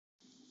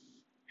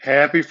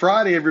Happy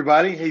Friday,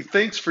 everybody. Hey,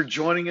 thanks for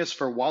joining us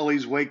for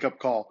Wally's Wake Up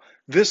Call.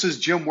 This is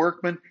Jim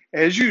Workman.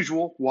 As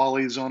usual,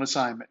 Wally is on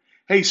assignment.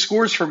 Hey,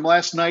 scores from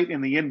last night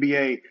in the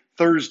NBA,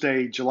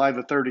 Thursday, July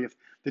the 30th.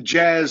 The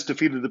Jazz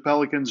defeated the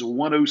Pelicans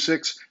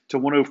 106 to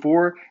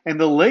 104, and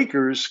the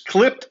Lakers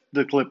clipped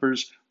the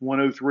Clippers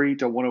 103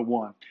 to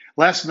 101.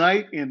 Last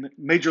night in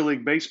Major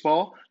League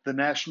Baseball, the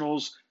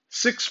Nationals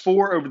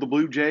 6-4 over the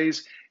Blue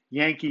Jays,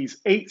 Yankees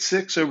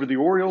 8-6 over the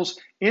Orioles,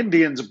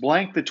 Indians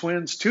blanked the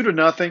Twins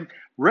 2-0.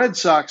 Red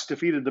Sox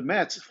defeated the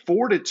Mets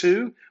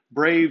 4-2.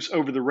 Braves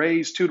over the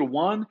Rays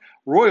 2-1.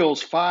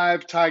 Royals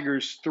 5,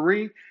 Tigers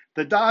 3.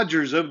 The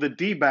Dodgers over the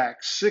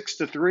D-backs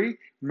 6-3.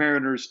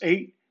 Mariners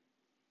 8,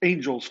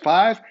 Angels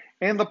 5,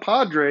 and the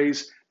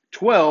Padres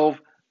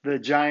 12, the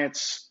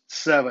Giants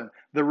 7.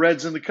 The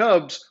Reds and the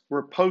Cubs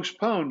were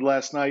postponed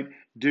last night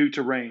due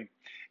to rain.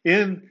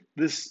 In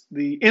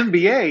the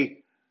NBA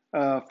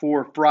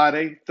for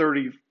Friday,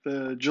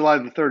 July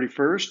the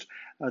 31st,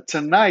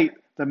 tonight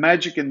the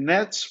Magic and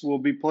Nets will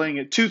be playing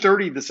at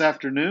 2:30 this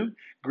afternoon.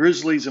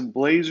 Grizzlies and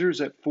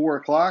Blazers at 4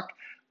 o'clock.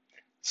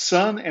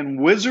 Sun and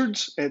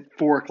Wizards at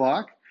 4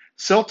 o'clock.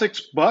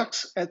 Celtics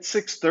Bucks at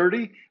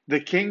 6:30.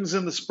 The Kings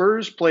and the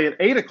Spurs play at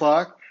 8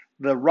 o'clock.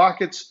 The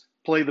Rockets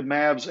play the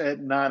Mavs at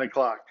 9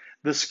 o'clock.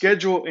 The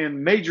schedule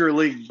in Major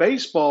League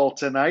Baseball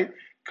tonight: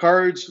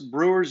 Cards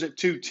Brewers at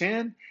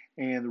 2:10,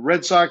 and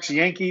Red Sox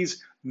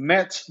Yankees,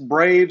 Mets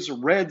Braves,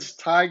 Reds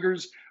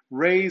Tigers,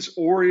 Rays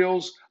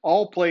Orioles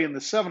all play in the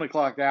 7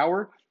 o'clock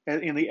hour.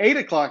 In the 8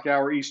 o'clock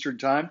hour Eastern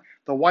Time,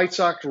 the White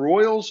Sox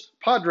Royals,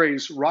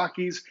 Padres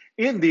Rockies,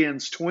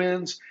 Indians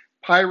Twins,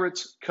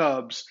 Pirates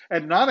Cubs.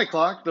 At 9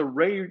 o'clock,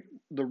 the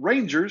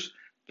Rangers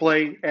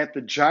play at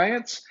the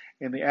Giants,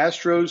 and the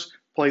Astros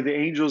play the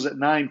Angels at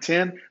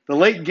 9:10. The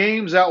late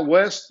games out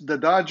west, the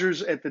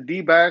Dodgers at the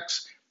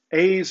D-backs,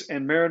 A's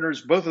and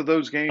Mariners, both of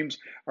those games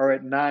are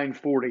at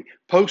 9:40.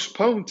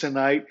 Postponed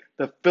tonight,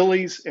 the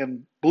Phillies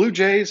and Blue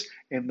Jays,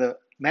 and the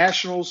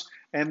Nationals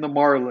and the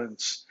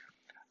Marlins.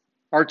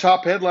 Our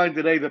top headline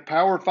today: the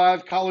Power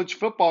 5 college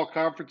football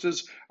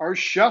conferences are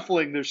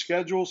shuffling their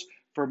schedules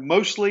for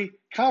mostly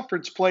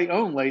conference play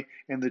only,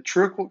 and the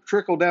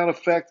trickle-down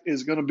effect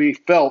is going to be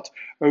felt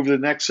over the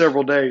next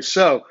several days.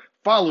 So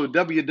follow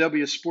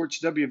WW Sports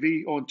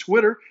WV on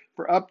Twitter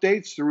for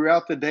updates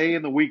throughout the day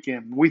and the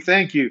weekend. We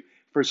thank you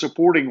for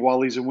supporting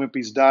Wally's and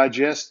Wimpy's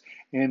Digest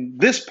and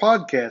this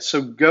podcast.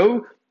 So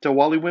go to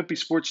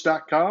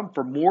WallyWimpySports.com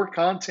for more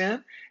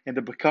content and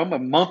to become a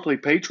monthly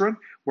patron,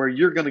 where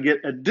you're going to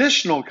get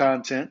additional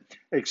content,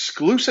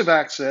 exclusive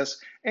access,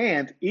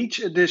 and each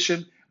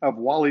edition of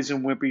Wally's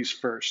and Wimpy's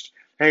First.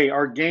 Hey,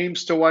 our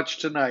games to watch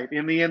tonight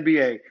in the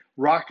NBA: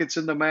 Rockets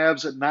and the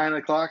Mavs at 9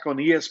 o'clock on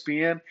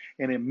ESPN,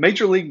 and in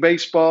Major League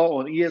Baseball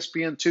on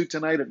ESPN2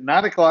 tonight at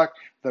 9 o'clock,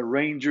 the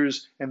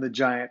Rangers and the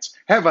Giants.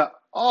 Have an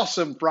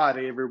awesome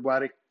Friday,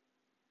 everybody.